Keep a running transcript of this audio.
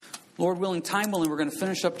Lord willing, time willing, we're going to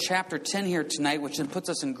finish up chapter 10 here tonight, which then puts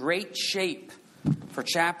us in great shape for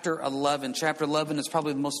chapter 11. Chapter 11 is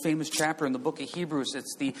probably the most famous chapter in the book of Hebrews.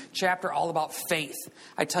 It's the chapter all about faith.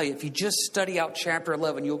 I tell you, if you just study out chapter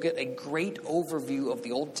 11, you'll get a great overview of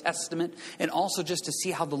the Old Testament, and also just to see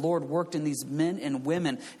how the Lord worked in these men and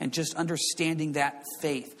women and just understanding that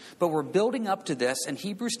faith. But we're building up to this, and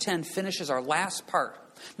Hebrews 10 finishes our last part.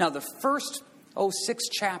 Now, the first 6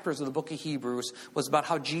 chapters of the book of Hebrews was about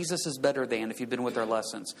how Jesus is better than, if you've been with our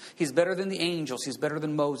lessons. He's better than the angels. He's better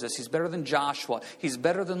than Moses. He's better than Joshua. He's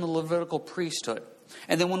better than the Levitical priesthood.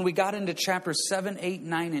 And then when we got into chapters 7, 8,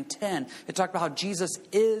 9, and 10, it talked about how Jesus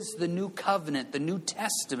is the new covenant, the New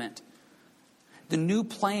Testament, the new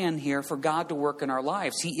plan here for God to work in our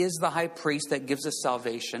lives. He is the high priest that gives us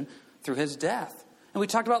salvation through his death. And we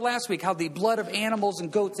talked about last week how the blood of animals and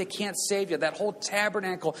goats, they can't save you. That whole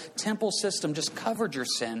tabernacle temple system just covered your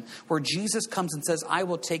sin, where Jesus comes and says, I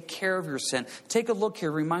will take care of your sin. Take a look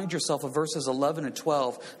here. Remind yourself of verses 11 and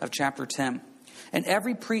 12 of chapter 10. And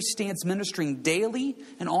every priest stands ministering daily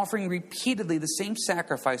and offering repeatedly the same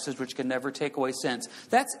sacrifices which can never take away sins.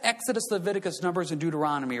 That's Exodus, Leviticus, Numbers, and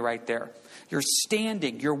Deuteronomy right there. You're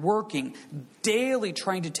standing, you're working, daily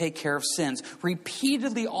trying to take care of sins,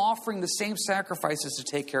 repeatedly offering the same sacrifices to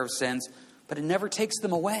take care of sins, but it never takes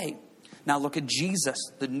them away. Now look at Jesus,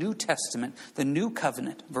 the New Testament, the New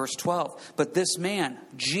Covenant, verse 12. But this man,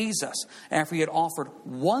 Jesus, after he had offered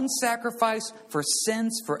one sacrifice for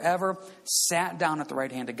sins forever, sat down at the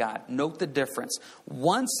right hand of God. Note the difference.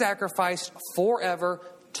 One sacrifice forever,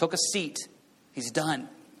 took a seat. He's done.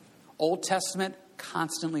 Old Testament,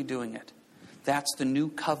 constantly doing it. That's the New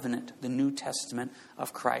Covenant, the New Testament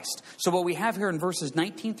of Christ. So what we have here in verses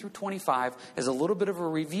 19 through 25 is a little bit of a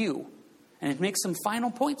review. And it makes some final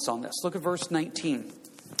points on this. Look at verse 19.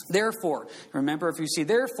 Therefore, remember if you see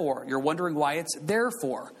therefore, you're wondering why it's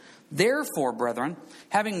therefore. Therefore, brethren,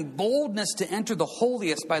 having boldness to enter the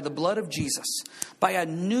holiest by the blood of Jesus, by a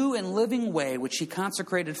new and living way which he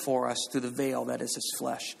consecrated for us through the veil that is his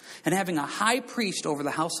flesh, and having a high priest over the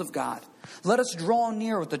house of God, let us draw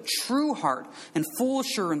near with a true heart and full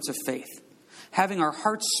assurance of faith, having our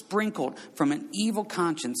hearts sprinkled from an evil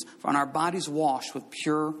conscience and our bodies washed with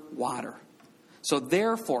pure water. So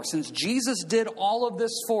therefore, since Jesus did all of this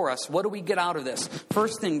for us, what do we get out of this?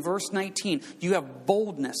 First thing, verse 19, you have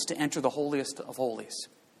boldness to enter the holiest of holies.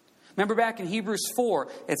 Remember back in Hebrews 4,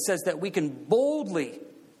 it says that we can boldly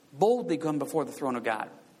come before the throne of God.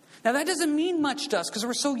 Now that doesn't mean much to us because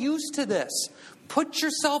we're so used to this. Put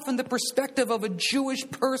yourself in the perspective of a Jewish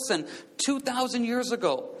person 2,000 years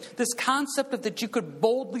ago. This concept of that you could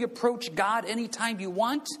boldly approach God anytime you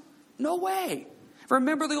want? No way.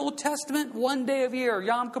 Remember the Old Testament? One day of year,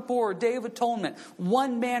 Yom Kippur, Day of Atonement.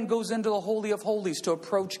 One man goes into the Holy of Holies to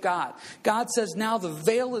approach God. God says, now the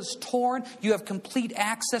veil is torn. You have complete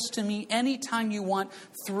access to me anytime you want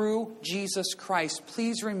through Jesus Christ.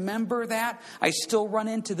 Please remember that. I still run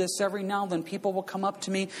into this every now and then. People will come up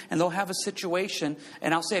to me and they'll have a situation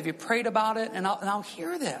and I'll say, have you prayed about it? And I'll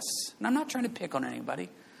hear this. And I'm not trying to pick on anybody.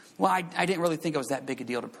 Well, I didn't really think it was that big a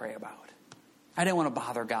deal to pray about. I didn't want to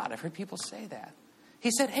bother God. I've heard people say that. He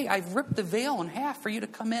said, hey, I've ripped the veil in half for you to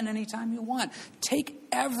come in anytime you want. Take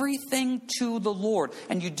everything to the Lord.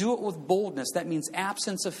 And you do it with boldness. That means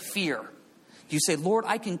absence of fear. You say, Lord,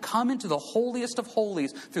 I can come into the holiest of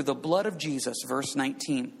holies through the blood of Jesus, verse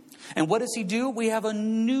 19. And what does he do? We have a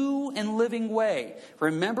new and living way.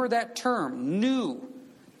 Remember that term, New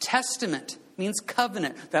Testament. Means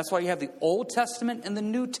covenant. That's why you have the Old Testament and the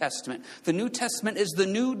New Testament. The New Testament is the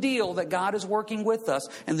new deal that God is working with us.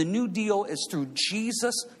 And the new deal is through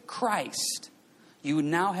Jesus Christ. You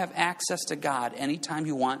now have access to God anytime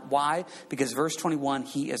you want. Why? Because verse 21,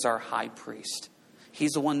 he is our high priest.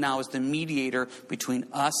 He's the one now as the mediator between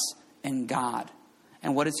us and God.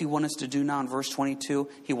 And what does he want us to do now in verse 22?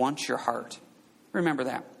 He wants your heart. Remember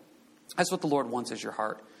that. That's what the Lord wants, is your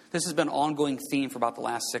heart. This has been an ongoing theme for about the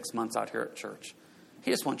last 6 months out here at church.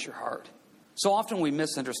 He just wants your heart. So often we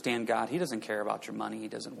misunderstand God. He doesn't care about your money. He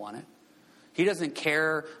doesn't want it. He doesn't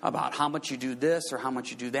care about how much you do this or how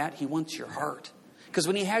much you do that. He wants your heart. Because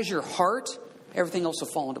when he has your heart, everything else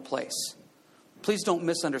will fall into place. Please don't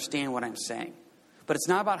misunderstand what I'm saying. But it's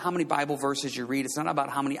not about how many Bible verses you read. It's not about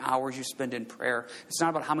how many hours you spend in prayer. It's not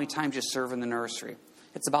about how many times you serve in the nursery.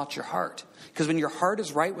 It's about your heart. Because when your heart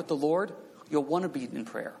is right with the Lord, you'll want to be in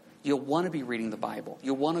prayer. You'll want to be reading the Bible.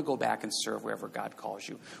 You'll want to go back and serve wherever God calls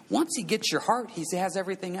you. Once he gets your heart, he has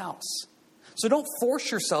everything else. So don't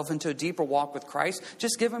force yourself into a deeper walk with Christ.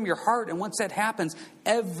 Just give him your heart. And once that happens,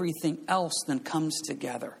 everything else then comes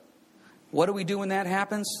together. What do we do when that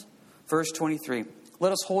happens? Verse 23.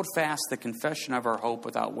 let us hold fast the confession of our hope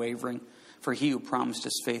without wavering, for he who promised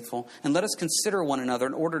is faithful. And let us consider one another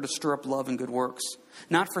in order to stir up love and good works,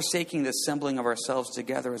 not forsaking the assembling of ourselves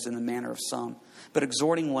together as in the manner of some, but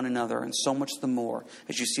exhorting one another, and so much the more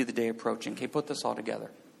as you see the day approaching. Okay, put this all together.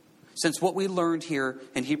 Since what we learned here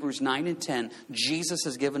in Hebrews 9 and 10, Jesus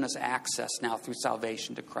has given us access now through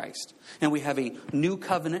salvation to Christ. And we have a new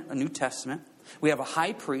covenant, a New Testament. We have a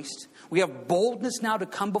high priest. We have boldness now to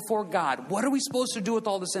come before God. What are we supposed to do with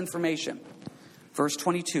all this information? Verse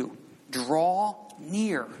 22. Draw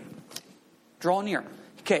near. Draw near.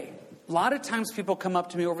 Okay, a lot of times people come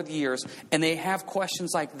up to me over the years and they have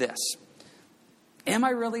questions like this. Am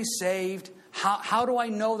I really saved? How do I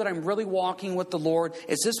know that I'm really walking with the Lord?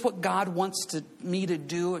 Is this what God wants me to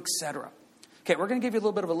do, etc.? Okay, we're going to give you a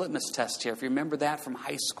little bit of a litmus test here, if you remember that from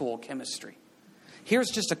high school chemistry. Here's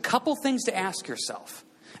just a couple things to ask yourself.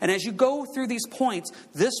 And as you go through these points,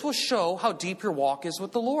 this will show how deep your walk is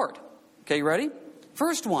with the Lord. Okay, you ready?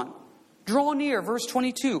 First one. Draw near, verse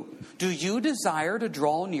 22. Do you desire to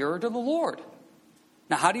draw nearer to the Lord?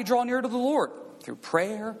 Now, how do you draw near to the Lord? Through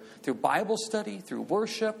prayer, through Bible study, through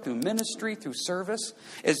worship, through ministry, through service.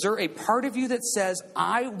 Is there a part of you that says,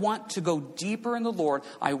 I want to go deeper in the Lord.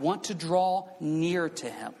 I want to draw near to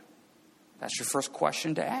Him? That's your first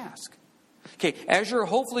question to ask. Okay, as you're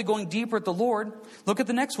hopefully going deeper at the Lord, look at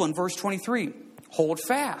the next one, verse 23. Hold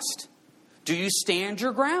fast. Do you stand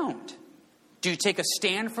your ground? Do you take a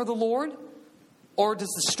stand for the Lord? Or does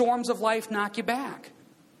the storms of life knock you back?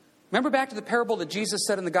 Remember back to the parable that Jesus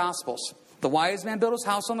said in the Gospels. The wise man built his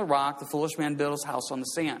house on the rock. The foolish man built his house on the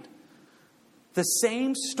sand. The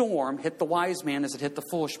same storm hit the wise man as it hit the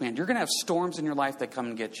foolish man. You're going to have storms in your life that come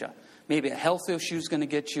and get you. Maybe a health issue is going to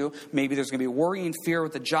get you. Maybe there's going to be worry and fear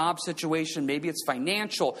with the job situation. Maybe it's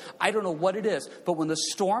financial. I don't know what it is. But when the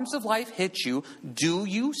storms of life hit you, do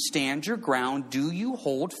you stand your ground? Do you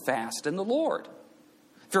hold fast in the Lord?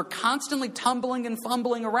 If you're constantly tumbling and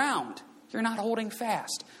fumbling around, you're not holding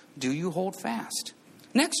fast. Do you hold fast?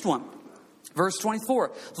 Next one, verse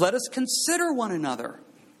 24. Let us consider one another.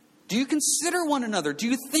 Do you consider one another? Do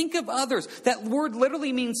you think of others? That word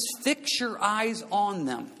literally means fix your eyes on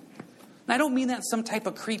them. And I don't mean that in some type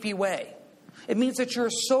of creepy way. It means that you're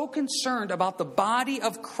so concerned about the body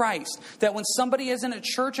of Christ that when somebody is in a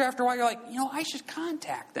church after a while, you're like, I should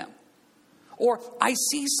contact them. Or I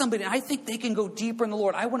see somebody and I think they can go deeper in the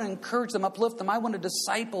Lord. I want to encourage them, uplift them. I want to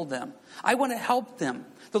disciple them. I want to help them.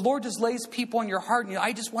 The Lord just lays people on your heart and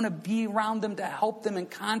I just want to be around them to help them and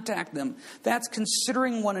contact them. That's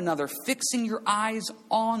considering one another, fixing your eyes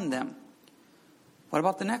on them. What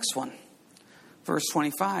about the next one? Verse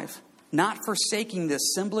 25. Not forsaking the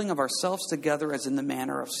assembling of ourselves together as in the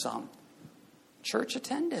manner of some. Church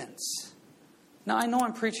attendance. Now, I know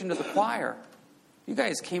I'm preaching to the choir. You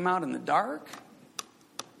guys came out in the dark.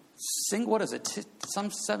 What is it?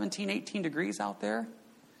 Some 17, 18 degrees out there.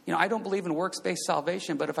 I don't believe in works-based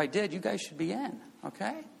salvation, but if I did, you guys should be in.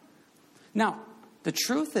 Okay? Now, the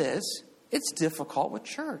truth is, it's difficult with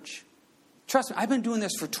church. Trust me, I've been doing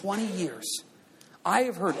this for 20 years. I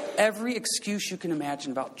have heard every excuse you can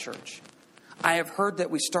imagine about church. I have heard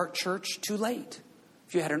that we start church too late.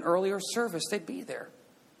 If you had an earlier service, they'd be there.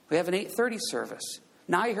 We have an 8:30 service.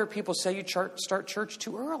 Now you hear people say you start church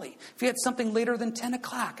too early. If you had something later than 10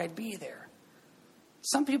 o'clock, I'd be there.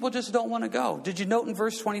 Some people just don't want to go. Did you note in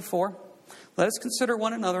verse 24? Let us consider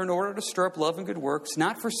one another in order to stir up love and good works,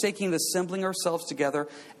 not forsaking the assembling ourselves together,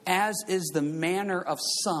 as is the manner of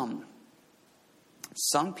some.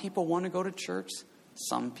 Some people want to go to church.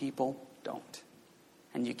 Some people don't.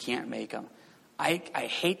 And you can't make them. I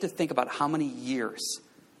hate to think about how many years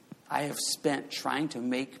I have spent trying to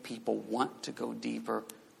make people want to go deeper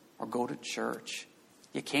or go to church.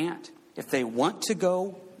 You can't. If they want to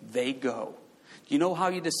go, they go. Do you know how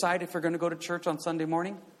you decide if you're going to go to church on Sunday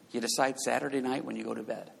morning? You decide Saturday night when you go to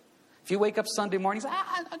bed. If you wake up Sunday morning and say,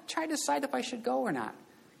 I'll try to decide if I should go or not.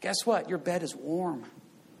 Guess what? Your bed is warm.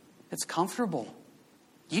 It's comfortable.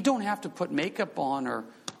 You don't have to put makeup on or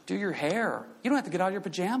do your hair. You don't have to get out of your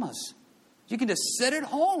pajamas. You can just sit at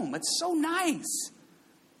home. It's so nice.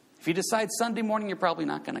 If you decide Sunday morning, you're probably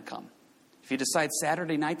not going to come. If you decide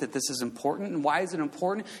Saturday night that this is important, and why is it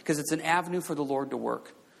important? Because it's an avenue for the Lord to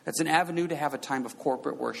work. It's an avenue to have a time of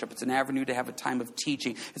corporate worship. It's an avenue to have a time of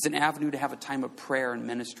teaching. It's an avenue to have a time of prayer and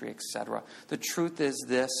ministry, etc. The truth is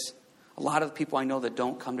this. A lot of the people I know that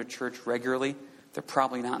don't come to church regularly, they're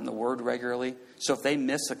probably not in the Word regularly. So if they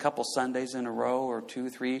miss a couple Sundays in a row or 2,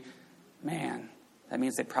 3, man, that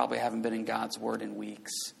means they probably haven't been in God's Word in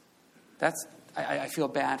weeks. I feel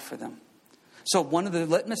bad for them. So one of the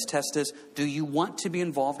litmus tests is, do you want to be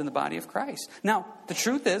involved in the body of Christ? Now, the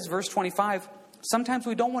truth is, verse 25, sometimes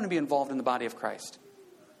we don't want to be involved in the body of Christ.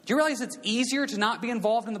 Do you realize it's easier to not be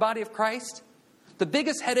involved in the body of Christ? The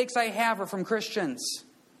biggest headaches I have are from Christians.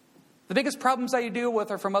 The biggest problems I deal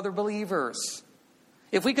with are from other believers.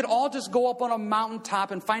 If we could all just go up on a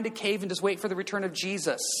mountaintop and find a cave and just wait for the return of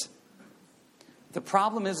Jesus. The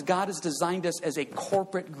problem is God has designed us as a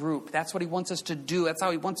corporate group. That's what He wants us to do. That's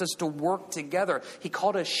how He wants us to work together. He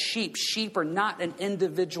called us sheep. Sheep are not an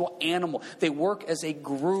individual animal. They work as a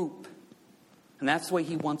group. And that's the way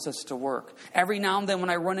He wants us to work. Every now and then when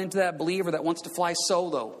I run into that believer that wants to fly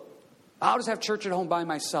solo, I'll just have church at home by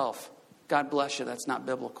myself. God bless you. That's not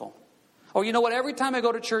biblical. Oh, you know what? Every time I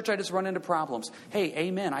go to church, I just run into problems. Hey,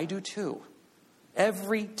 amen. I do too.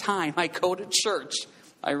 Every time I go to church,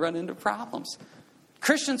 I run into problems.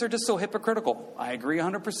 Christians are just so hypocritical. I agree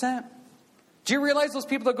 100%. Do you realize those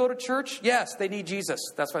people that go to church? Yes, they need Jesus.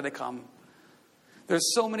 That's why they come.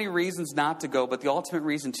 There's so many reasons not to go, but the ultimate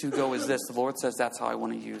reason to go is this. The Lord says that's how I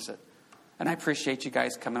want to use it. And I appreciate you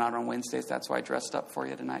guys coming out on Wednesdays. That's why I dressed up for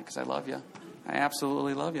you tonight, because I love you. I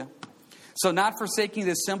absolutely love you. So not forsaking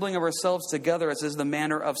the assembling of ourselves together, as is the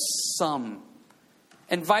manner of some.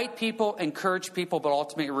 Invite people, encourage people, but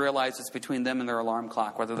ultimately realize it's between them and their alarm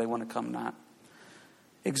clock, whether they want to come or not.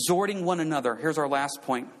 Exhorting one another. Here's our last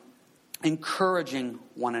point. Encouraging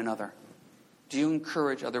one another. Do you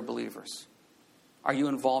encourage other believers? Are you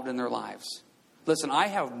involved in their lives? Listen, I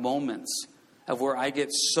have moments of where I get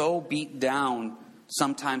so beat down.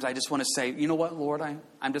 Sometimes I just want to say, you know what, Lord,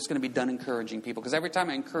 I'm just going to be done encouraging people. Because every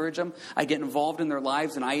time I encourage them, I get involved in their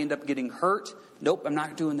lives and I end up getting hurt. Nope, I'm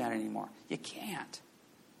not doing that anymore. You can't.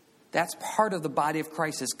 That's part of the body of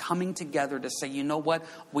Christ, is coming together to say, you know what?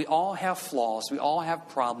 We all have flaws. We all have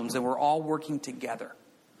problems, and we're all working together.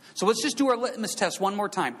 So let's just do our litmus test one more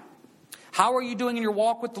time. How are you doing in your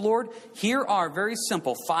walk with the Lord? Here are very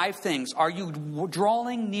simple 5 things. Are you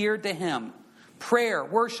drawing near to Him? Prayer,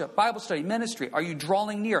 worship, Bible study, ministry. Are you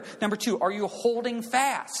drawing near? Number 2, are you holding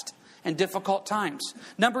fast in difficult times?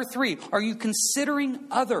 Number 3, are you considering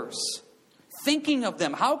others? Thinking of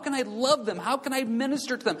them. How can I love them? How can I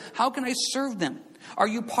minister to them? How can I serve them? Are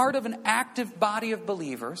you part of an active body of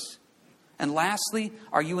believers? And lastly,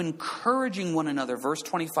 are you encouraging one another? Verse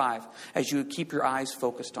 25, as you keep your eyes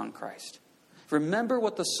focused on Christ. Remember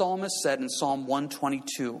what the psalmist said in Psalm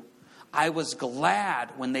 122. I was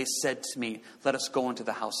glad when they said to me, let us go into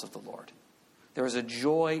the house of the Lord. There is a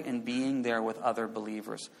joy in being there with other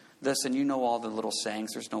believers. Listen, you know all the little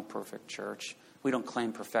sayings. There's no perfect church. We don't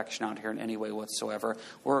claim perfection out here in any way whatsoever.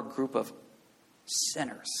 We're a group of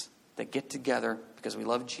sinners that get together because we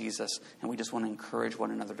love Jesus and we just want to encourage one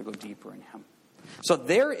another to go deeper in Him. So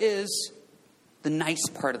there is the nice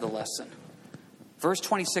part of the lesson. Verse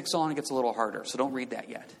 26 on, it gets a little harder, so don't read that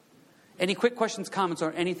yet. Any quick questions, comments,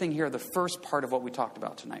 or anything here? The first part of what we talked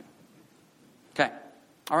about tonight. Okay,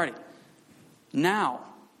 alrighty. Now,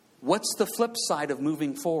 what's the flip side of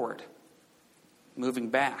moving forward? Moving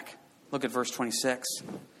back. Look at verse 26.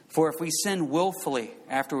 For if we sin willfully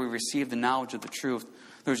after we receive the knowledge of the truth,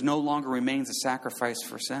 there's no longer remains a sacrifice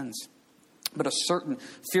for sins, but a certain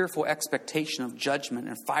fearful expectation of judgment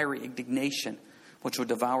and fiery indignation, which will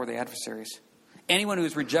devour the adversaries. Anyone who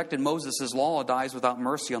has rejected Moses' law dies without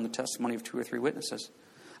mercy on the testimony of 2 or 3 witnesses.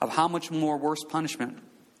 Of how much more worse punishment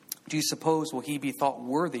do you suppose will he be thought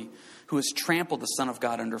worthy who has trampled the Son of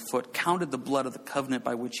God underfoot, counted the blood of the covenant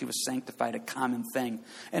by which he was sanctified a common thing,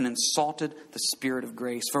 and insulted the Spirit of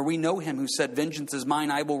grace? For we know him who said, vengeance is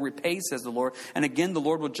mine, I will repay, says the Lord. And again, the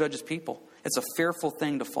Lord will judge his people. It's a fearful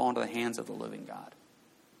thing to fall into the hands of the living God.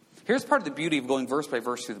 Here's part of the beauty of going verse by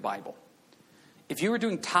verse through the Bible. If you were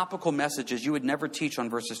doing topical messages, you would never teach on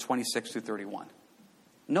verses 26 through 31.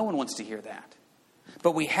 No one wants to hear that.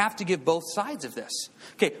 But we have to give both sides of this.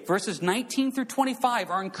 Okay, verses 19 through 25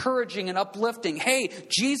 are encouraging and uplifting. Hey,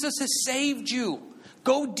 Jesus has saved you.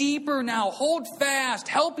 Go deeper now. Hold fast.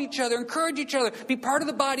 Help each other. Encourage each other. Be part of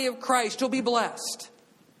the body of Christ. You'll be blessed.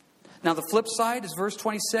 Now the flip side is verse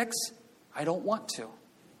 26. I don't want to.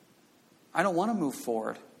 I don't want to move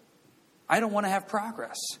forward. I don't want to have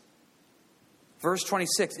progress. Verse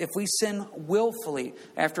 26, if we sin willfully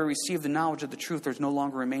after we receive the knowledge of the truth, there's no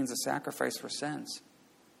longer remains a sacrifice for sins.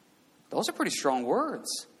 Those are pretty strong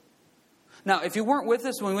words. Now, if you weren't with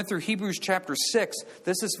us when we went through Hebrews chapter 6,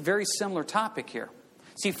 this is a very similar topic here.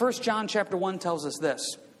 See, 1 John chapter 1 tells us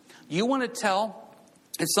this. You want to tell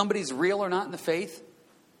if somebody's real or not in the faith?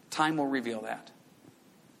 Time will reveal that.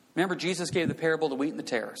 Remember, Jesus gave the parable of the wheat and the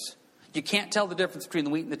tares. You can't tell the difference between the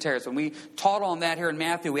wheat and the tares. When we taught on that here in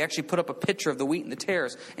Matthew, we actually put up a picture of the wheat and the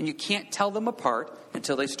tares. And you can't tell them apart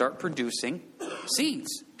until they start producing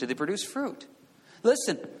seeds. Do they produce fruit?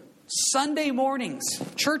 Listen, Sunday mornings,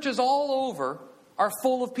 churches all over are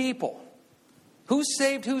full of people. Who's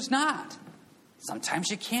saved, who's not? Sometimes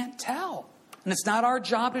you can't tell. And it's not our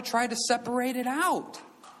job to try to separate it out.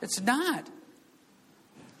 It's not.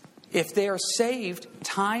 If they are saved,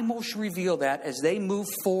 time will reveal that as they move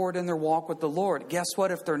forward in their walk with the Lord. Guess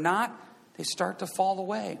what? If they're not, they start to fall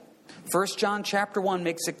away. 1 John chapter 1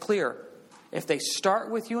 makes it clear. If they start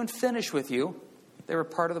with you and finish with you, they were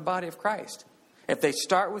part of the body of Christ. If they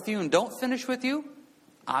start with you and don't finish with you,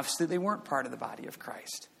 obviously they weren't part of the body of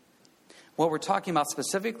Christ. What we're talking about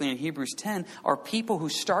specifically in Hebrews 10 are people who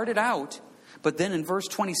started out, but then in verse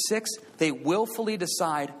 26, they willfully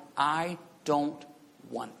decide, I don't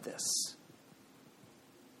want this.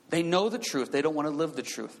 They know the truth. They don't want to live the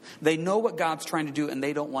truth. They know what God's trying to do, and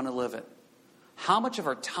they don't want to live it. How much of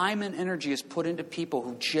our time and energy is put into people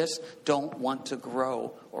who just don't want to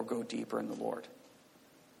grow or go deeper in the Lord?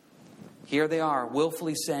 Here they are,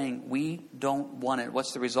 willfully saying, we don't want it.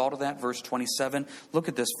 What's the result of that? Verse 27. Look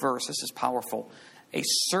at this verse. This is powerful. A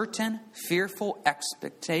certain fearful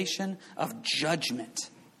expectation of judgment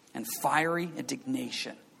and fiery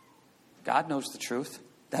indignation. God knows the truth.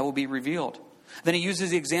 That will be revealed. Then he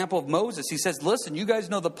uses the example of Moses. He says, listen, you guys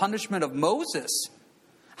know the punishment of Moses.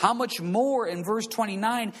 How much more in verse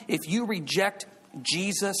 29 if you reject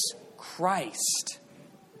Jesus Christ?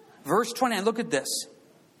 Verse 29, look at this.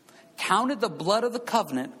 Counted the blood of the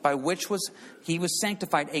covenant by which he was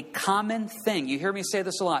sanctified a common thing. You hear me say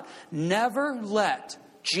this a lot. Never let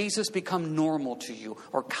Jesus become normal to you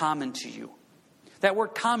or common to you. That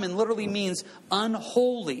word common literally means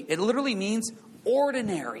unholy. It literally means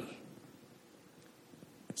ordinary.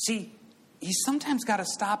 See, you sometimes got to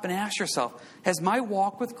stop and ask yourself, has my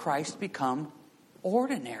walk with Christ become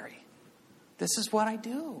ordinary? This is what I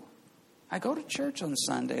do. I go to church on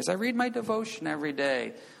Sundays. I read my devotion every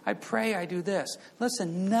day. I pray, I do this.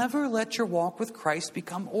 Listen, never let your walk with Christ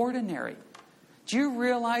become ordinary. Do you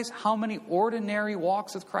realize how many ordinary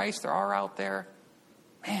walks with Christ there are out there?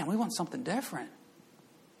 Man, we want something different.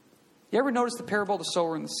 You ever notice the parable of the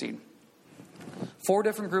sower and the seed? 4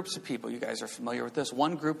 different groups of people. You guys are familiar with this.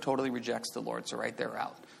 One group totally rejects the Lord, so right there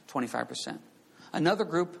out, 25%. Another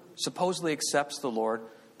group supposedly accepts the Lord,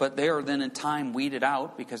 but they are then in time weeded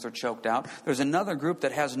out because they're choked out. There's another group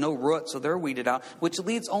that has no root, so they're weeded out, which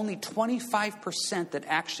leaves only 25% that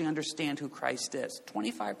actually understand who Christ is.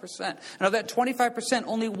 25%. And of that 25%,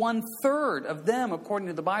 only 1/3 of them, according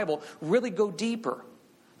to the Bible, really go deeper.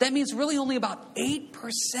 That means really only about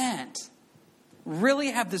 8% really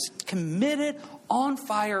have this committed,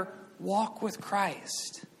 on-fire walk with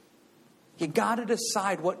Christ. You got to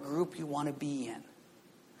decide what group you want to be in.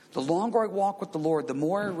 The longer I walk with the Lord, the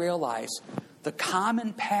more I realize the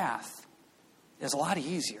common path is a lot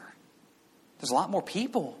easier. There's a lot more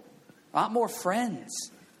people, a lot more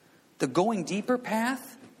friends. The going deeper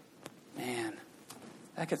path, man,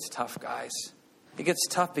 that gets tough, guys. It gets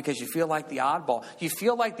tough because you feel like the oddball. You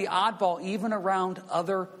feel like the oddball even around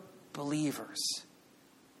other believers.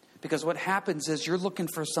 Because what happens is you're looking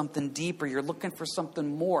for something deeper. You're looking for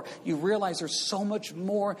something more. You realize there's so much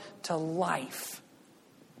more to life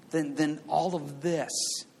than all of this.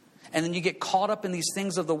 And then you get caught up in these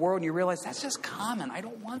things of the world and you realize that's just common. I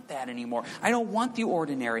don't want that anymore. I don't want the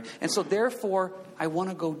ordinary. And so therefore, I want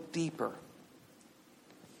to go deeper.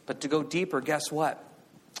 But to go deeper, guess what?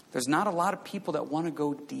 There's not a lot of people that want to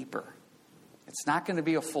go deeper. It's not going to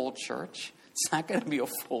be a full church. It's not going to be a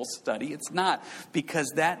full study. It's not.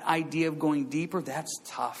 Because that idea of going deeper, that's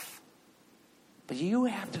tough. But you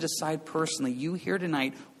have to decide personally, you here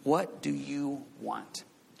tonight, what do you want?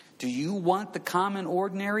 Do you want the common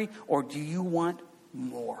ordinary or do you want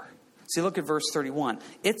more? See, look at verse 31.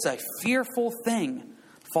 It's a fearful thing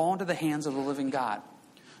fall into the hands of the living God.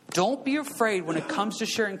 Don't be afraid when it comes to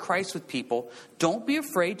sharing Christ with people. Don't be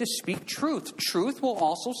afraid to speak truth. Truth will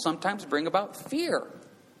also sometimes bring about fear.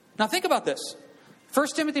 Now think about this. 1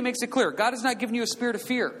 Timothy makes it clear. God has not given you a spirit of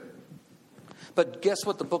fear. But guess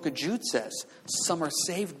what the book of Jude says? Some are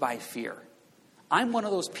saved by fear. I'm one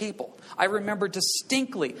of those people. I remember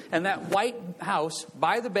distinctly in that white house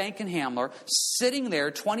by the bank in Hamler, sitting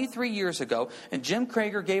there 23 years ago, and Jim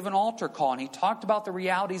Krager gave an altar call, and he talked about the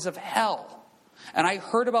realities of hell. And I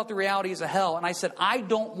heard about the realities of hell, and I said, I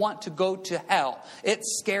don't want to go to hell. It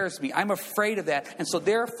scares me. I'm afraid of that. And so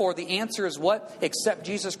therefore, the answer is what? Accept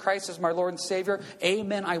Jesus Christ as my Lord and Savior.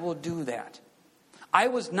 Amen, I will do that. I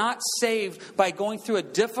was not saved by going through a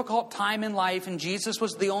difficult time in life and Jesus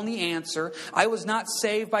was the only answer. I was not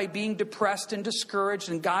saved by being depressed and discouraged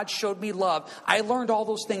and God showed me love. I learned all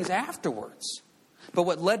those things afterwards. But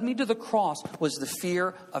what led me to the cross was the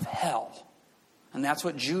fear of hell. And that's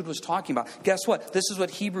what Jude was talking about. Guess what? This is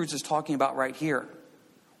what Hebrews is talking about right here.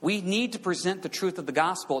 We need to present the truth of the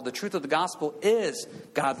gospel. The truth of the gospel is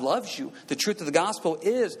God loves you. The truth of the gospel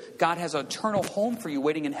is God has an eternal home for you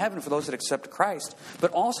waiting in heaven for those that accept Christ.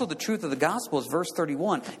 But also the truth of the gospel is verse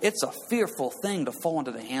 31. It's a fearful thing to fall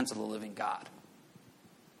into the hands of the living God.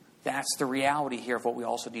 That's the reality here of what we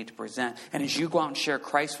also need to present. And as you go out and share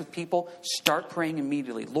Christ with people, start praying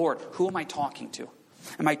immediately. Lord, who am I talking to?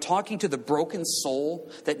 Am I talking to the broken soul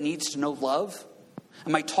that needs to know love?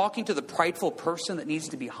 Am I talking to the prideful person that needs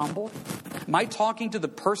to be humbled? Am I talking to the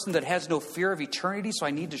person that has no fear of eternity, so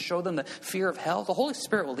I need to show them the fear of hell? The Holy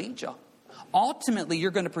Spirit will lead you. Ultimately, you're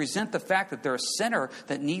going to present the fact that they're a sinner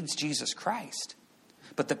that needs Jesus Christ.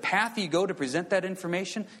 But the path you go to present that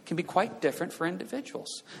information can be quite different for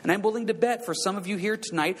individuals. And I'm willing to bet for some of you here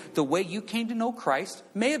tonight, the way you came to know Christ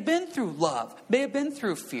may have been through love, may have been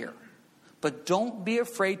through fear. But don't be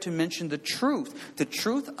afraid to mention the truth. The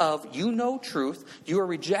truth of you know truth, you are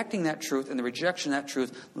rejecting that truth, and the rejection of that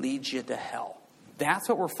truth leads you to hell. That's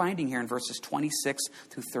what we're finding here in verses 26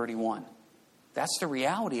 through 31. That's the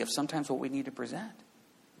reality of sometimes what we need to present.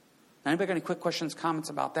 Now, anybody got any quick questions, comments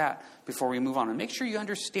about that before we move on? And make sure you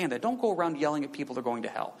understand that. Don't go around yelling at people they're going to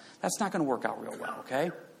hell. That's not going to work out real well, okay?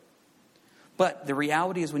 But the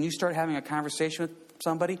reality is when you start having a conversation with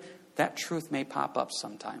somebody, that truth may pop up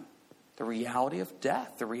sometime. The reality of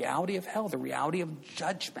death, the reality of hell, the reality of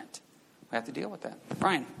judgment. We have to deal with that.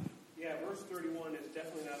 Brian. Yeah, verse 31 is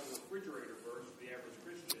definitely not a refrigerator verse for the average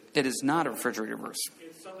Christian. It is not a refrigerator verse.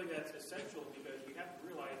 It's something that's essential because you have to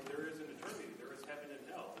realize there is an eternity. There is heaven and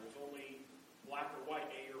hell. There's only black or white,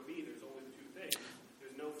 A or B. There's only the two things.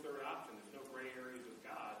 There's no third option. There's no gray areas with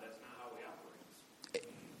God. That's not how he operates.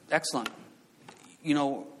 Excellent. You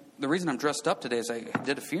know, the reason I'm dressed up today is I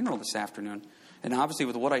did a funeral this afternoon. And obviously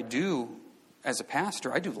with what I do as a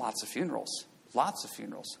pastor, I do lots of funerals. Lots of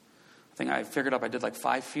funerals. I think I figured up I did like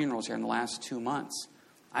 5 funerals here in the last 2 months.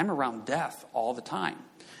 I'm around death all the time.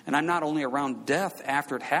 And I'm not only around death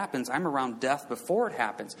after it happens, I'm around death before it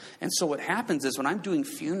happens. And so what happens is when I'm doing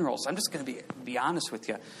funerals, I'm just going to be honest with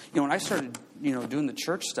you. You know, when I started, doing the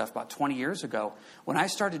church stuff about 20 years ago, when I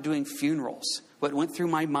started doing funerals, what went through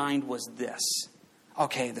my mind was this.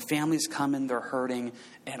 Okay, the family's coming, they're hurting,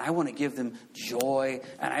 and I want to give them joy,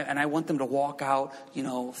 and I want them to walk out,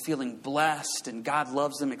 feeling blessed, and God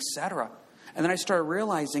loves them, etc. And then I started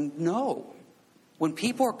realizing, no. When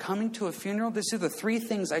people are coming to a funeral, these are the 3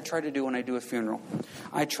 things I try to do when I do a funeral.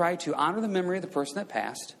 I try to honor the memory of the person that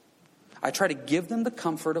passed. I try to give them the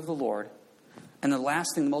comfort of the Lord. And the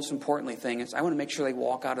last thing, the most importantly thing, is I want to make sure they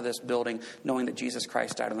walk out of this building knowing that Jesus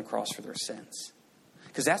Christ died on the cross for their sins.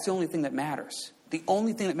 Because that's the only thing that matters. The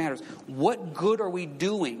only thing that matters. What good are we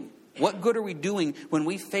doing? What good are we doing when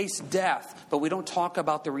we face death, but we don't talk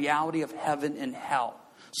about the reality of heaven and hell?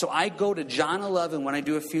 So I go to John 11 when I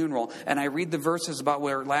do a funeral, and I read the verses about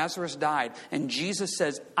where Lazarus died. And Jesus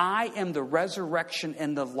says, I am the resurrection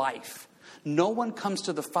and the life. No one comes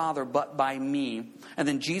to the Father but by me. And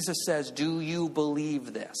then Jesus says, do you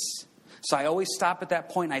believe this? So I always stop at that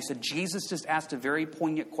point and I said, Jesus just asked a very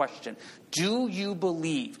poignant question. Do you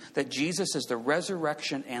believe that Jesus is the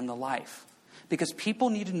resurrection and the life? Because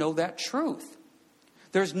people need to know that truth.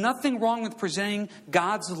 There's nothing wrong with presenting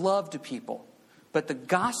God's love to people. But the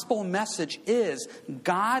gospel message is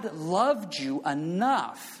God loved you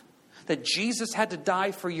enough that Jesus had to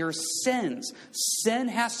die for your sins. Sin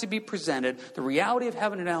has to be presented. The reality of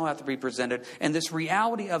heaven and hell have to be presented. And this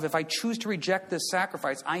reality of if I choose to reject this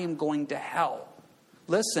sacrifice, I am going to hell.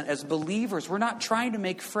 Listen, as believers, we're not trying to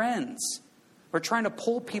make friends. We're trying to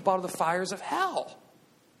pull people out of the fires of hell.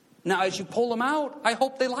 Now, as you pull them out, I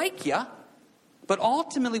hope they like you. But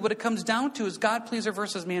ultimately, what it comes down to is God pleaser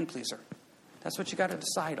versus man pleaser. That's what you got to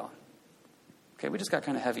decide on. Okay, we just got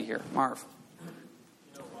kind of heavy here. Marv.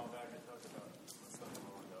 A while back I talked about my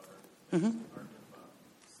son-in-law and daughter arguing about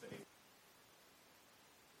faith.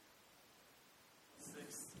 6,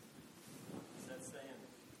 is that saying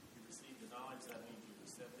you received the knowledge, that means you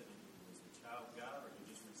accepted and you was a child of God, or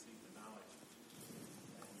you just received the knowledge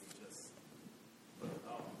and you just put it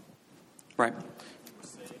off? Right. You were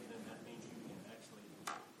saved, and that means you can actually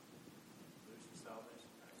lose your salvation.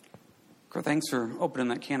 Thanks for opening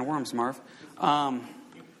that can of worms, Marv.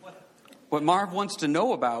 What Marv wants to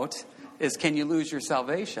know about is, can you lose your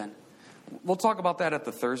salvation? We'll talk about that at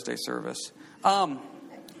the Thursday service.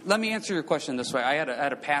 Let me answer your question this way. I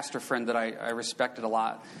had a pastor friend that I respected a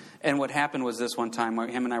lot. And what happened was this one time,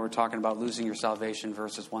 him and I were talking about losing your salvation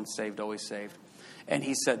versus once saved, always saved. And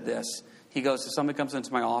he said this. He goes, if somebody comes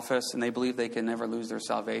into my office and they believe they can never lose their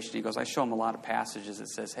salvation, he goes, I show them a lot of passages that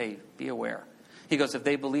says, hey, be aware. He goes, if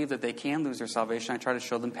they believe that they can lose their salvation, I try to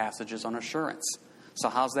show them passages on assurance. So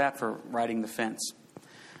how's that for riding the fence?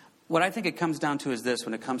 What I think it comes down to is this,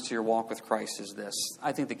 when it comes to your walk with Christ, is this.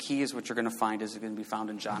 I think the key is what you're going to find is going to be found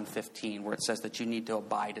in John 15, where it says that you need to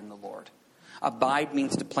abide in the Lord. Abide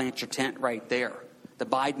means to plant your tent right there. The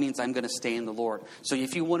abide means I'm going to stay in the Lord. So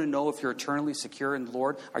if you want to know if you're eternally secure in the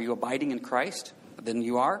Lord, are you abiding in Christ? Then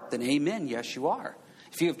you are. Then amen. Yes, you are.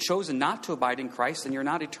 If you have chosen not to abide in Christ, then you're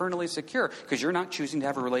not eternally secure because you're not choosing to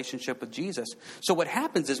have a relationship with Jesus. So what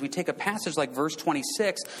happens is we take a passage like verse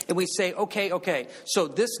 26 and we say, okay, so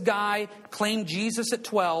this guy claimed Jesus at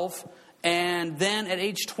 12 and then at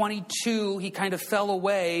age 22 he kind of fell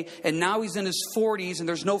away and now he's in his 40s and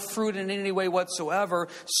there's no fruit in any way whatsoever.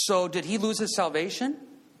 So did he lose his salvation?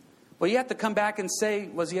 Well, you have to come back and say,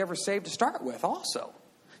 was he ever saved to start with also?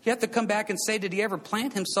 You have to come back and say, did he ever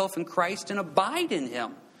plant himself in Christ and abide in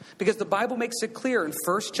him? Because the Bible makes it clear in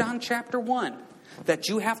 1 John chapter 1 that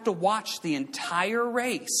you have to watch the entire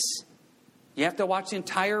race. You have to watch the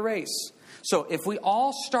entire race. So if we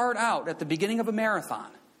all start out at the beginning of a marathon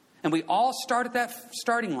and we all start at that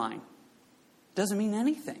starting line, it doesn't mean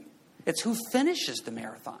anything. It's who finishes the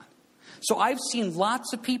marathon. So I've seen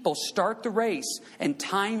lots of people start the race and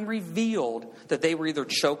time revealed that they were either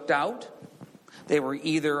choked out, they were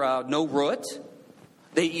either no root.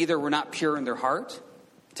 They either were not pure in their heart.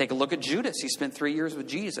 Take a look at Judas. He spent 3 years with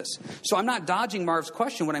Jesus. So I'm not dodging Marv's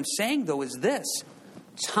question. What I'm saying, though, is this.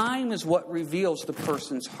 Time is what reveals the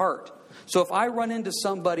person's heart. So if I run into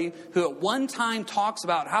somebody who at one time talks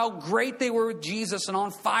about how great they were with Jesus and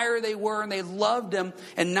on fire they were and they loved him,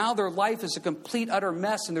 and now their life is a complete, utter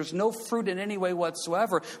mess and there's no fruit in any way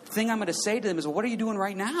whatsoever, the thing I'm going to say to them is, well, what are you doing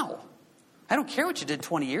right now? I don't care what you did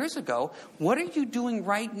 20 years ago. What are you doing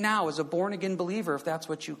right now as a born-again believer if that's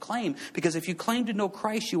what you claim? Because if you claim to know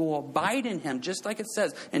Christ, you will abide in him, just like it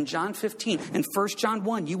says in John 15. In 1 John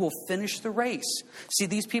 1, you will finish the race. See,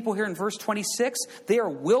 these people here in verse 26, they are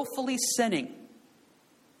willfully sinning.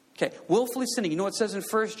 Okay, willfully sinning. You know what it says in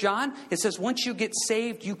 1 John? It says once you get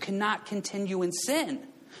saved, you cannot continue in sin.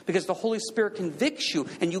 Because the Holy Spirit convicts you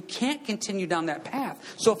and you can't continue down that path.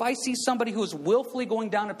 So if I see somebody who is willfully going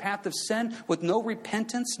down a path of sin with no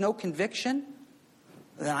repentance, no conviction,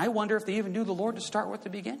 then I wonder if they even knew the Lord to start with to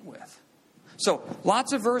begin with. So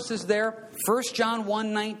lots of verses there. 1 John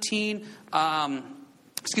 1:19,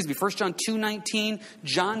 1 John 2:19,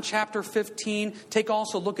 John chapter 15. Take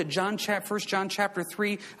also a look at 1 John chapter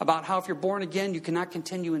 3 about how if you're born again, you cannot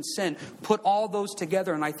continue in sin. Put all those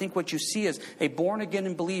together, and I think what you see is a born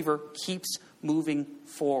again believer keeps moving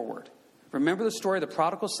forward. Remember the story of the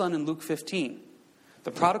prodigal son in Luke 15.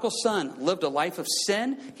 The prodigal son lived a life of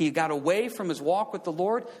sin. He got away from his walk with the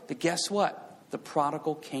Lord. But guess what? The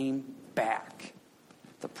prodigal came back.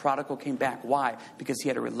 The prodigal came back. Why? Because he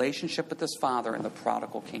had a relationship with his father and the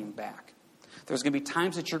prodigal came back. There's going to be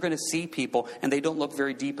times that you're going to see people and they don't look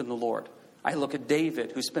very deep in the Lord. I look at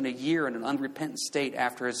David, who spent a year in an unrepentant state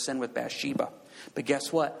after his sin with Bathsheba. But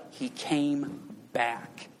guess what? He came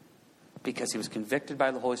back because he was convicted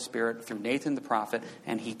by the Holy Spirit through Nathan the prophet,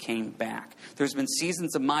 and he came back. There's been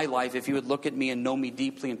seasons of my life, if you would look at me and know me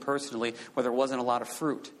deeply and personally, where there wasn't a lot of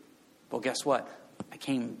fruit. Well, guess what? I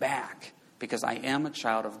came back. Because I am a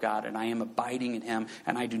child of God and I am abiding in him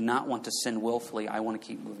and I do not want to sin willfully. I want to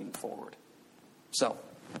keep moving forward. So,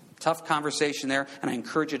 tough conversation there, and I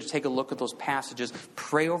encourage you to take a look at those passages.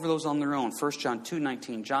 Pray over those on their own. 1 John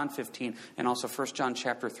 2:19, John 15, and also 1 John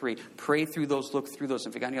chapter 3. Pray through those, look through those.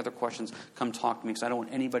 If you've got any other questions, come talk to me because I don't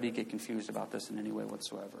want anybody to get confused about this in any way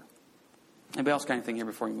whatsoever. Anybody else got anything here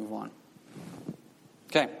before you move on?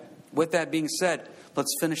 Okay, with that being said,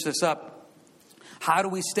 let's finish this up. How do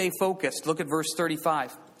we stay focused? Look at verse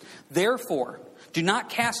 35. Therefore, do not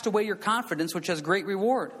cast away your confidence, which has great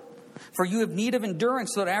reward. For you have need of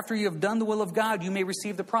endurance, so that after you have done the will of God, you may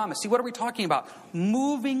receive the promise. See, what are we talking about?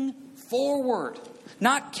 Moving forward,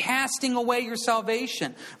 not casting away your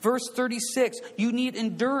salvation. Verse 36, you need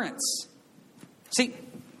endurance. See,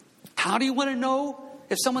 how do you want to know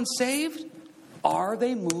if someone's saved? Are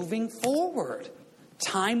they moving forward?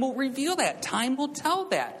 Time will reveal that. Time will tell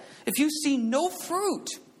that. If you see no fruit,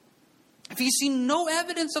 if you see no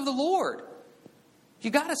evidence of the Lord,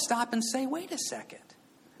 you got to stop and say, wait a second.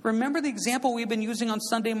 Remember the example we've been using on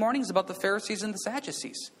Sunday mornings about the Pharisees and the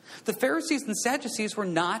Sadducees. The Pharisees and Sadducees were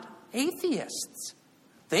not atheists.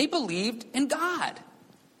 They believed in God,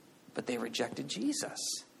 but they rejected Jesus.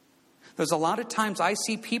 There's a lot of times I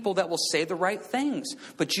see people that will say the right things,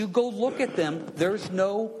 but you go look at them, there's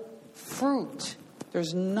no fruit.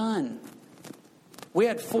 There's none. We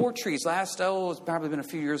had 4 trees it's probably been a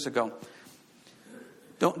few years ago.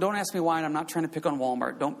 Don't ask me why, and I'm not trying to pick on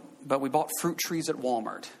Walmart. But we bought fruit trees at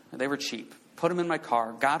Walmart. They were cheap. Put them in my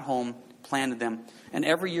car, got home, planted them, and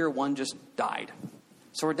every year one just died.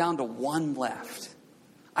 So we're down to one left.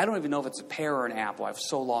 I don't even know if it's a pear or an apple. I've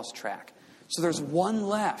so lost track. So there's one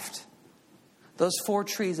left. Those 4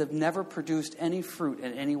 trees have never produced any fruit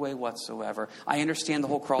in any way whatsoever. I understand the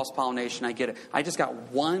whole cross-pollination. I get it. I just got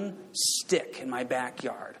one stick in my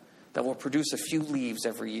backyard that will produce a few leaves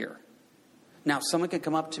every year. Now, someone can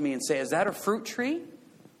come up to me and say, is that a fruit tree?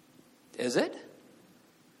 Is it?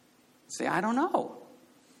 Say, I don't know.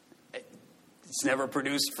 It's never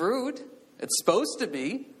produced fruit. It's supposed to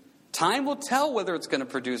be. Time will tell whether it's going to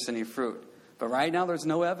produce any fruit. But right now, there's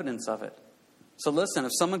no evidence of it. So listen,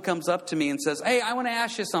 if someone comes up to me and says, hey, I want to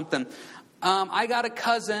ask you something. I got a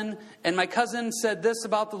cousin, and my cousin said this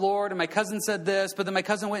about the Lord, and my cousin said this, but then my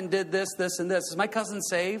cousin went and did this, this, and this. Is my cousin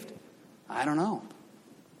saved? I don't know.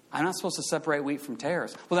 I'm not supposed to separate wheat from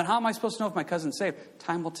tares. Well, then how am I supposed to know if my cousin's saved?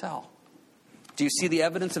 Time will tell. Do you see the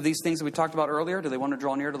evidence of these things that we talked about earlier? Do they want to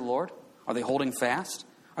draw near to the Lord? Are they holding fast?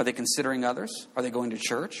 Are they considering others? Are they going to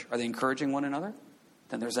church? Are they encouraging one another?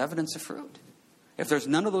 Then there's evidence of fruit. If there's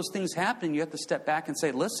none of those things happening, you have to step back and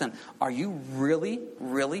say, listen, are you really,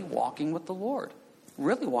 really walking with the Lord?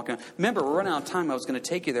 Really walking. Remember, we're running out of time. I was going to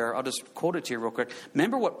take you there. I'll just quote it to you real quick.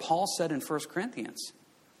 Remember what Paul said in 1 Corinthians.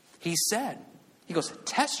 He goes,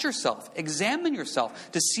 test yourself, examine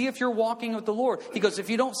yourself to see if you're walking with the Lord. He goes, if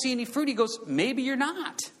you don't see any fruit, he goes, maybe you're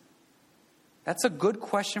not. That's a good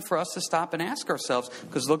question for us to stop and ask ourselves.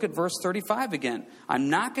 Because look at verse 35 again. I'm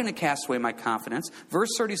not going to cast away my confidence. Verse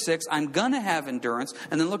 36, I'm going to have endurance.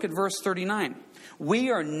 And then look at verse 39.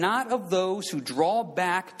 We are not of those who draw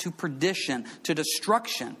back to perdition, to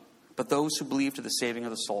destruction, but those who believe to the saving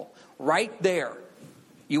of the soul. Right there.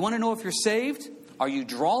 You want to know if you're saved? Are you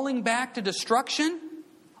drawing back to destruction?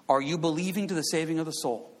 Or are you believing to the saving of the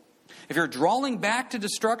soul? If you're drawing back to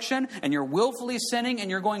destruction and you're willfully sinning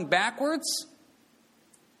and you're going backwards,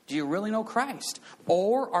 do you really know Christ?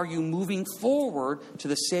 Or are you moving forward to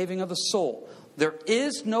the saving of the soul? There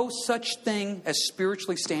is no such thing as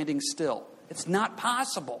spiritually standing still. It's not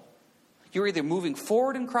possible. You're either moving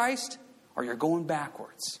forward in Christ or you're going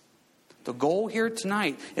backwards. The goal here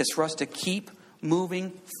tonight is for us to keep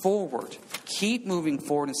moving forward. Keep moving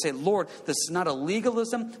forward and say, Lord, this is not a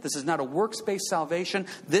legalism. This is not a works-based salvation.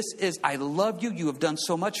 This is, I love you. You have done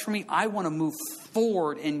so much for me. I want to move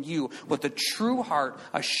forward in you with a true heart,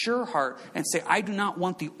 a sure heart, and say, I do not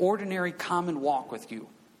want the ordinary common walk with you.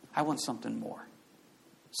 I want something more.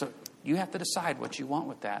 So you have to decide what you want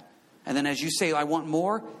with that. And then as you say, I want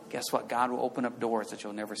more, guess what? God will open up doors that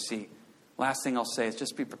you'll never see. Last thing I'll say is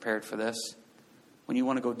just be prepared for this. When you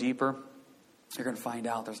want to go deeper, you're going to find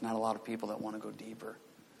out there's not a lot of people that want to go deeper.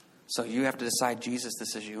 So you have to decide, Jesus,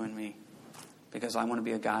 this is you and me. Because I want to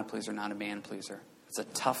be a God pleaser, not a man pleaser. It's a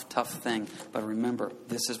tough, tough thing. But remember,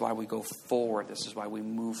 this is why we go forward. This is why we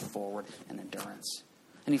move forward in endurance.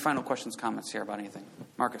 Any final questions, comments here about anything?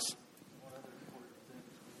 Marcus? One other important thing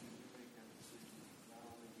is when you make that decision, not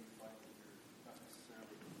only do you find that you're not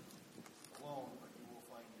necessarily alone, but you will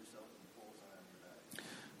find yourself with a bullseye on your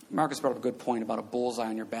back. Marcus brought up a good point about a bullseye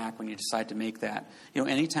on your back when you decide to make that. You know,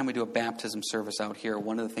 anytime we do a baptism service out here,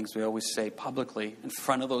 one of the things we always say publicly in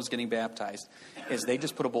front of those getting baptized is they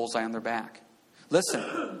just put a bullseye on their back.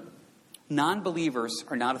 Listen, non-believers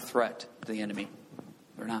are not a threat to the enemy.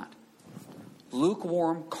 They're not.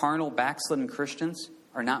 Lukewarm, carnal, backslidden Christians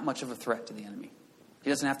are not much of a threat to the enemy. He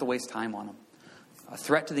doesn't have to waste time on them. A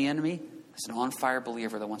threat to the enemy is an on-fire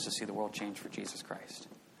believer that wants to see the world change for Jesus Christ.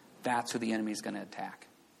 That's who the enemy is going to attack.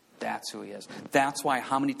 That's who he is. That's why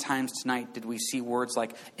how many times tonight did we see words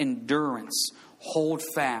like endurance, hold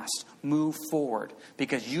fast, move forward?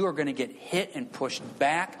 Because you are going to get hit and pushed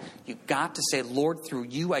back. You've got to say, Lord, through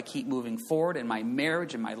you I keep moving forward in my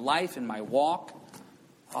marriage, in my life, in my walk.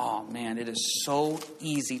 Oh man, it is so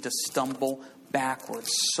easy to stumble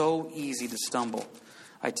backwards. So easy to stumble.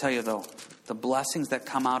 I tell you though, the blessings that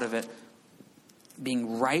come out of it,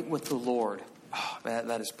 being right with the Lord, oh,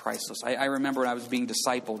 that is priceless. I remember when I was being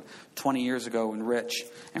discipled 20 years ago in Rich,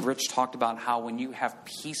 and Rich talked about how when you have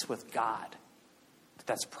peace with God,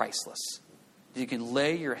 that's priceless. You can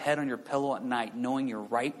lay your head on your pillow at night knowing you're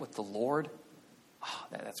right with the Lord. Oh,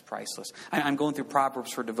 that's priceless. I'm going through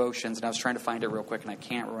Proverbs for devotions, and I was trying to find it real quick, and I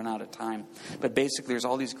can't run out of time. But basically, there's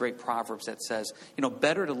all these great Proverbs that says, you know,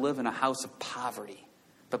 better to live in a house of poverty,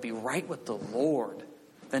 but be right with the Lord,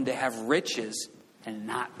 than to have riches and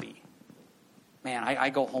not be. Man, I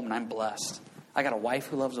go home and I'm blessed. I got a wife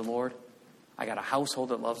who loves the Lord. I got a household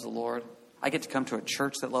that loves the Lord. I get to come to a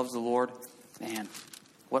church that loves the Lord. Man,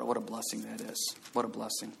 what a blessing that is. What a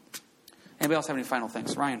blessing. Anybody else have any final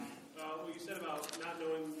things? Ryan? What you said about not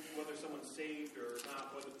knowing whether someone's saved or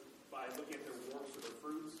not, whether by looking at their works or their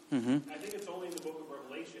fruits. Mm-hmm. I think it's only in the book of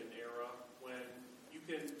Revelation era when you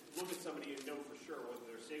can look at somebody and know for sure whether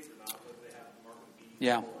they're saved or not, whether they have the mark of the beast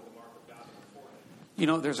Yeah. or the mark of God on their forehead. You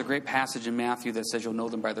know, there's a great passage in Matthew that says you'll know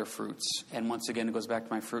them by their fruits. And once again, it goes back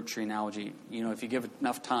to my fruit tree analogy. You know, if you give it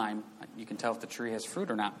enough time, you can tell if the tree has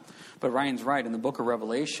fruit or not. But Ryan's right. In the book of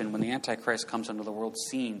Revelation, when the Antichrist comes onto the world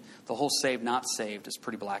scene, the whole saved, not saved is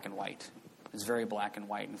pretty black and white. It's very black and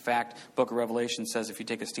white. In fact, book of Revelation says if you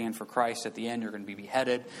take a stand for Christ, at the end you're going to be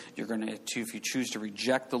beheaded. You're going to, if you choose to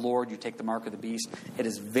reject the Lord, you take the mark of the beast. It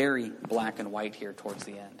is very black and white here towards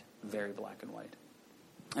the end. Very black and white.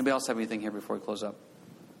 Anybody else have anything here before we close up?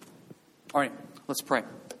 All right, let's pray.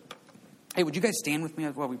 Hey, would you guys stand with me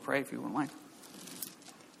while we pray, if you wouldn't mind?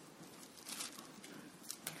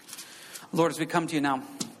 Lord, as we come to you now,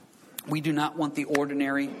 we do not want the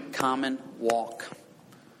ordinary, common walk.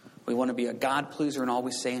 We want to be a God-pleaser in all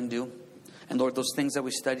we say and do. And Lord, those things that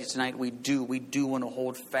we study tonight, we do. We do want to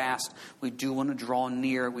hold fast. We do want to draw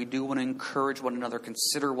near. We do want to encourage one another,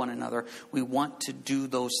 consider one another. We want to do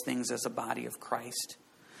those things as a body of Christ.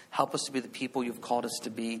 Help us to be the people you've called us to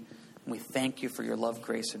be. And we thank you for your love,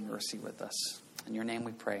 grace, and mercy with us. In your name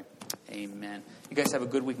we pray. Amen. You guys have a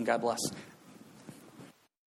good week and God bless.